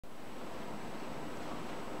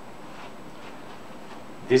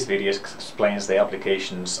This video explains the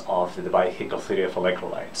applications of the Debye-Huckel theory of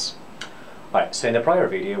electrolytes. Right, so in the prior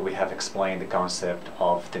video we have explained the concept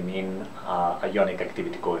of the mean ionic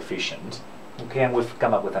activity coefficient. Okay, and we've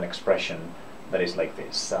come up with an expression that is like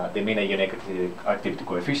this. The mean ionic activity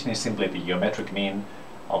coefficient is simply the geometric mean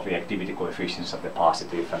of the activity coefficients of the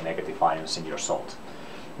positive and negative ions in your salt.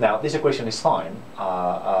 Now, this equation is fine,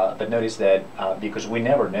 but notice that because we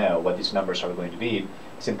never know what these numbers are going to be,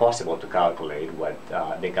 it's impossible to calculate what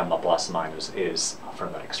the gamma plus minus is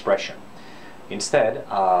from that expression. Instead,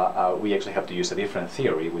 we actually have to use a different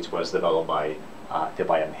theory, which was developed by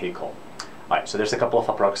Debye-Huckel. Right, so there's a couple of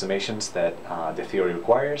approximations that the theory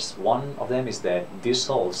requires. One of them is that these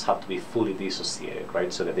salts have to be fully dissociated,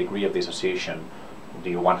 right? So the degree of dissociation will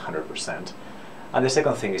be 100%. And the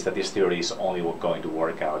second thing is that this theory is only going to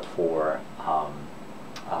work out for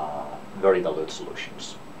very dilute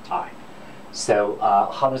solutions. So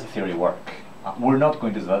how does the theory work? We're not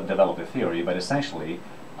going to develop a theory, but essentially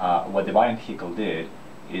what Debye-Huckel did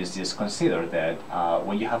is just consider that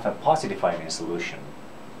when you have a positive ion in solution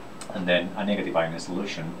and then a negative ion in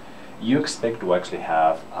solution, you expect to actually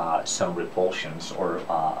have some repulsions or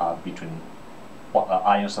between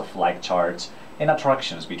ions of like charge and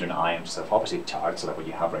attractions between ions of opposite charge, like what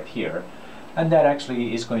you have right here. And that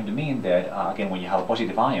actually is going to mean that, again, when you have a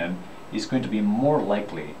positive ion, it's going to be more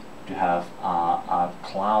likely to have a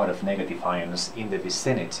cloud of negative ions in the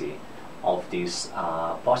vicinity of this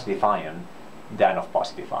positive ion than of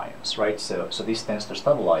positive ions, right? So this tends to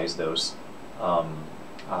stabilize those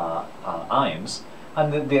ions,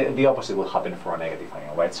 and the opposite will happen for a negative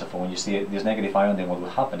ion, right? So when you see this negative ion, then what will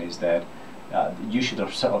happen is that you should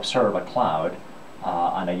observe a cloud,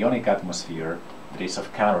 an ionic atmosphere that is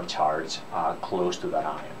of counter charge close to that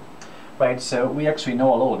ion. Right, so we actually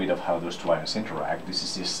know a little bit of how those two ions interact. This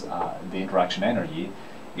is just the interaction energy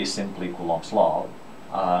is simply Coulomb's law,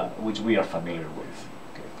 which we are familiar with.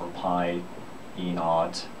 Okay, for pi E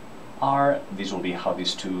naught R, this will be how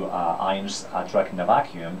these two ions attract in a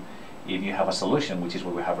vacuum. If you have a solution, which is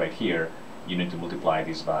what we have right here, you need to multiply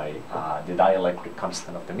this by the dielectric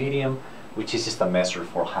constant of the medium, which is just a measure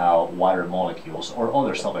for how water molecules or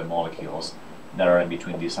other solid molecules that are in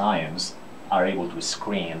between these ions are able to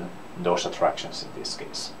screen those attractions in this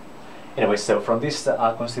case. Anyway, so from these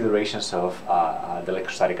considerations of the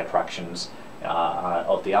electrostatic attractions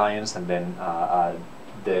of the ions and then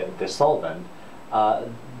the solvent,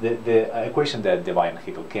 the equation that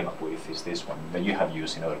Debye-Huckel came up with is this one that you have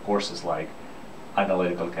used in other courses like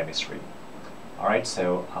analytical chemistry. Alright,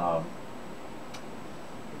 so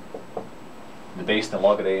the base and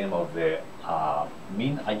logarithm of the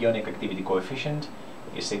mean ionic activity coefficient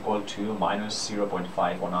is equal to minus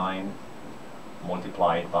 0.519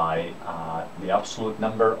 multiplied by the absolute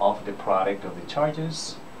number of the product of the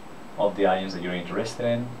charges of the ions that you're interested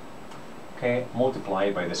in, okay,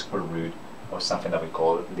 multiplied by the square root of something that we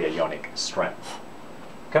call the ionic strength.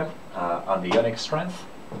 Okay, and the ionic strength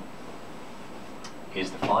is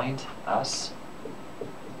defined as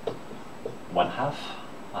 1/2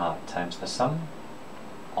 times the sum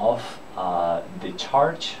of the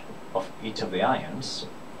charge of each of the ions,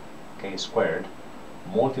 okay, squared,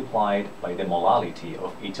 multiplied by the molality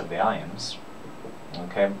of each of the ions,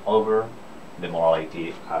 okay, over the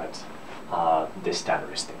molality at the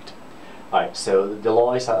standard state. Alright, so the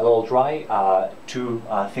law is a little dry. Two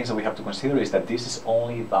things that we have to consider is that this is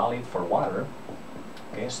only valid for water.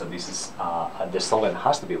 Okay, so this is the solvent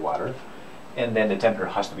has to be water, and then the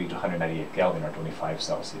temperature has to be 298 Kelvin or 25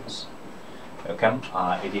 Celsius. Okay,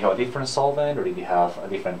 if you have a different solvent or if you have a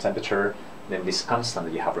different temperature, then this constant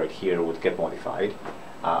that you have right here would get modified.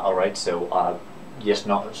 Alright, so yes,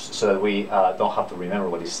 not so that we don't have to remember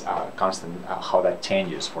what is constant, how that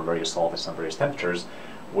changes for various solvents and various temperatures.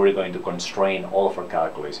 We're going to constrain all of our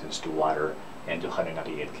calculations to water and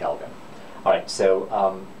 298 Kelvin. Alright, so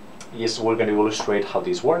yes, we're going to illustrate how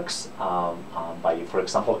this works by, for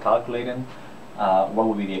example, calculating what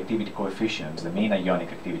would be the activity coefficient, the mean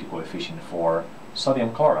ionic activity coefficient for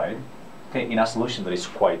sodium chloride, okay, in a solution that is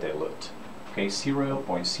quite dilute. Okay,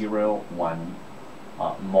 0.01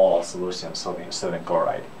 mole solution sodium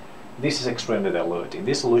chloride. This is extremely dilute. In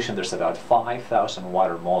this solution, there's about 5,000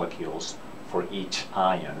 water molecules for each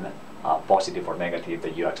ion, positive or negative,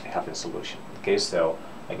 that you actually have in solution. Okay, so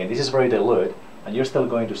again, this is very dilute, and you're still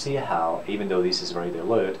going to see how, even though this is very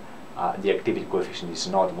dilute, the activity coefficient is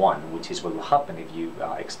not 1, which is what will happen if you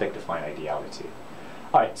expect to find ideality.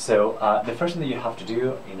 Alright, so the first thing that you have to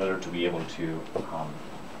do in order to be able to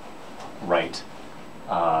write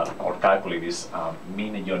or calculate this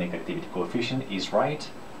mean ionic activity coefficient is write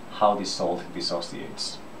how this salt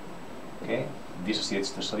dissociates. Okay, dissociates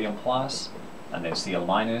to sodium plus and then Cl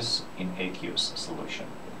minus in aqueous solution.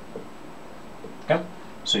 Okay,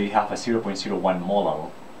 so you have a 0.01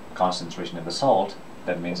 molal concentration in the salt.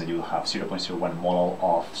 That means that you have 0.01 molal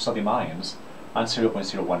of sodium ions and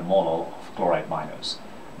 0.01 molal of chloride minus.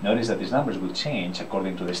 Notice that these numbers will change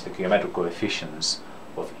according to the stoichiometric coefficients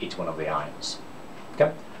of each one of the ions.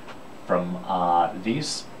 Okay, from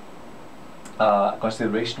this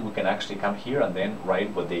consideration, we can actually come here and then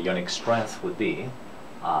write what the ionic strength would be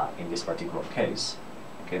in this particular case.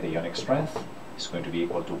 Okay, the ionic strength is going to be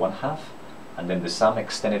equal to 1/2, and then the sum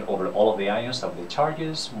extended over all of the ions of the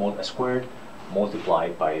charges squared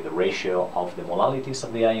multiplied by the ratio of the molalities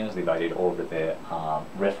of the ions divided over the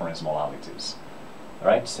reference molalities.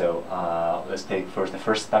 Alright, so let's take first the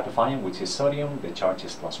first type of ion, which is sodium. The charge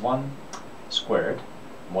is +1 squared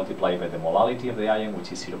multiplied by the molality of the ion,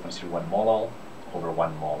 which is 0.01 molal over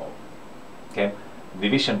 1 molal. Okay,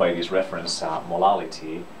 division by this reference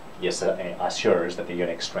molality assures that the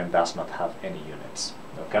ionic strength does not have any units.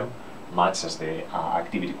 Okay, much as the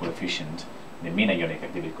activity coefficient, the mean ionic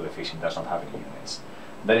activity coefficient, does not have any units.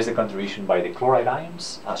 That is the contribution by the chloride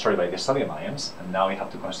ions, by the sodium ions, and now we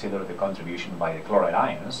have to consider the contribution by the chloride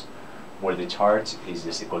ions, where the charge is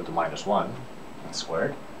just equal to -1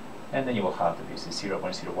 squared, and then you will have that this is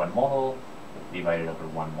 0.01 molal divided over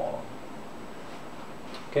 1 molal.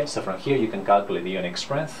 Okay, so from here you can calculate the ionic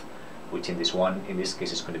strength, which in this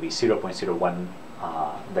case is going to be 0.01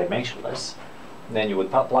 dimensionless. Then you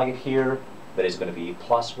would plug it here. That is going to be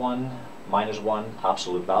 +1 -1.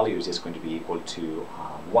 Absolute value is just going to be equal to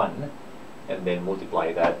 1, and then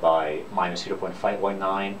multiply that by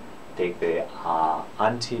 -0.519. Take the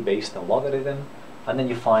anti based on logarithm, and then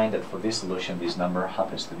you find that for this solution this number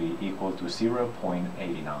happens to be equal to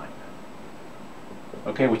 0.89.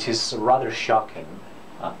 Okay, which is rather shocking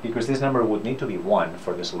because this number would need to be 1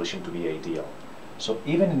 for the solution to be ideal. So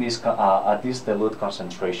even in this at this dilute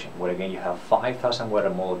concentration, where again you have 5,000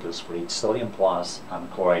 water molecules for each sodium plus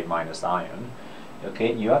and chloride minus ion,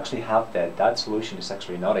 okay, you actually have that solution is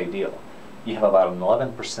actually not ideal. You have about an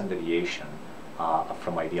 11% deviation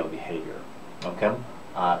from ideal behavior. Okay,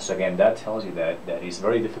 so again that tells you that it's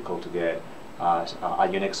very difficult to get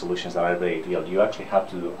ionic solutions that are very ideal. You actually have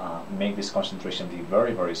to make this concentration be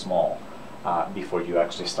very, very small before you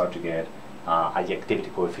actually start to get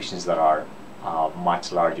activity coefficients that are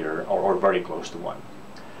much larger or very close to 1.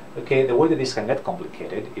 Okay, the way that this can get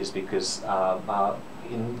complicated is because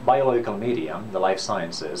in biological medium, the life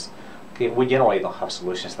sciences, okay, we generally don't have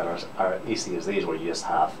solutions that are easy as these, where you just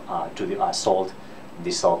have salt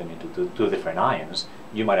dissolving into two different ions.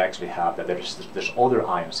 You might actually have that there's other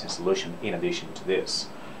ions in solution in addition to this.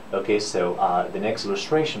 Okay, so the next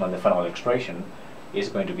illustration on the final illustration is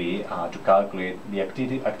going to be to calculate the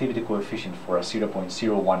activity coefficient for a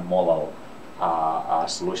 0.01 molal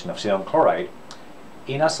solution of sodium chloride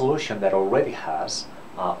in a solution that already has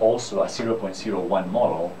also a 0.01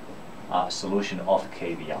 molal solution of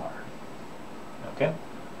KBr, okay,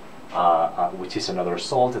 which is another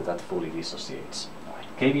salt that fully dissociates. Right.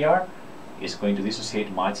 KBr is going to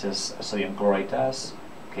dissociate much as sodium chloride does,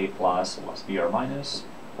 K plus Br minus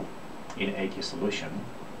in aqueous solution.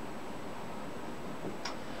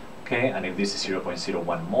 Okay, and if this is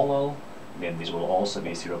 0.01 molal, then this will also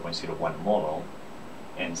be 0.01 molal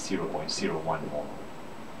and 0.01 molal.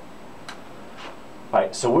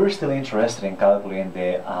 Right, so we're still interested in calculating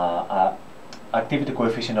the activity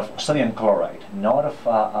coefficient of sodium chloride, not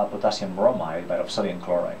of potassium bromide, but of sodium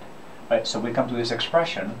chloride. Right, so we come to this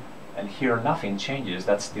expression, and here nothing changes.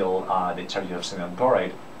 That's still the charge of sodium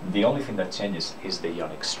chloride. The only thing that changes is the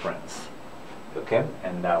ionic strength. Okay,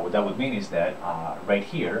 and what that would mean is that right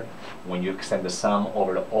here, when you extend the sum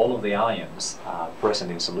over all of the ions present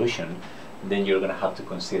in solution, then you're going to have to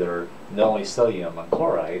consider not only sodium and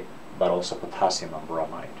chloride, but also potassium and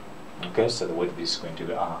bromide. Okay, so the way that this is going to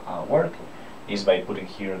work is by putting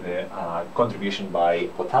here the contribution by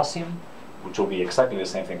potassium, which will be exactly the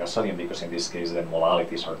same thing as sodium, because in this case the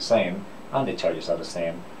molalities are the same and the charges are the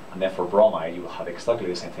same. And then for bromide, you will have exactly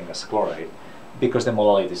the same thing as chloride, because the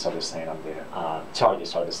molalities are the same and the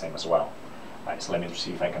charges are the same as well. Right, so let me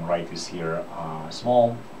see if I can write this here.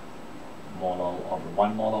 Small molal over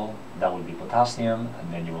 1 molal, that will be potassium,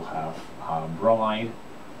 and then you will have bromide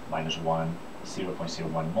minus 1,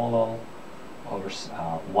 0.01 molal over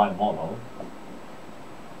 1 molal.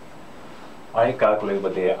 I calculate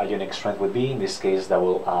what the ionic strength would be. In this case, that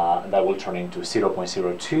will turn into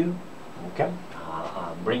 0.02. Okay,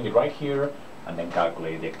 bring it right here, and then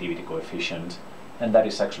calculate the activity coefficient, and that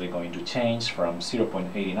is actually going to change from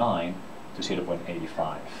 0.89 to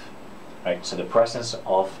 0.85. Right, so the presence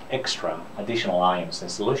of extra additional ions in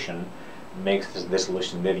solution makes the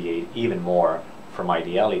solution deviate even more from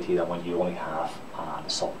ideality than when you only have the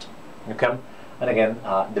salt. Okay? And again,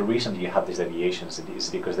 the reason you have these deviations is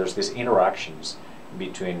because there's these interactions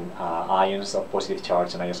between ions of positive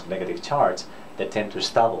charge and ions of negative charge that tend to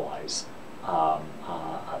stabilize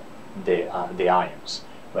the ions,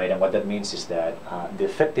 right? And what that means is that the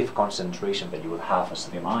effective concentration that you will have of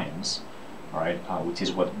sodium ions, all right, which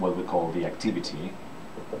is what we call the activity,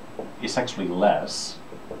 is actually less,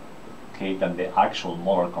 okay, than the actual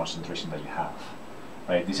molar concentration that you have.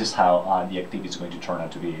 Right? This is how the activity is going to turn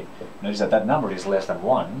out to be. Notice that that number is less than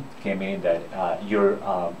 1, okay, meaning that you're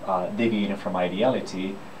deviating from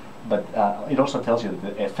ideality, but it also tells you that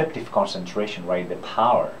the effective concentration, right, the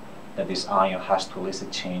power that this ion has to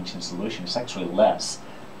elicit change in solution is actually less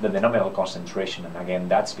than the nominal concentration. And again,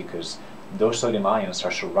 that's because those sodium ions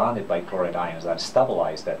are surrounded by chloride ions that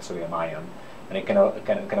stabilize that sodium ion, and it kind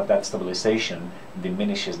of that stabilization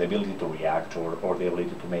diminishes the ability to react or the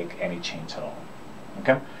ability to make any change at all.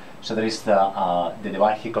 Okay, so there is the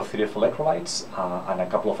Debye-Huckel theory of electrolytes and a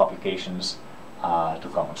couple of applications to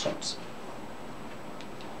common salts.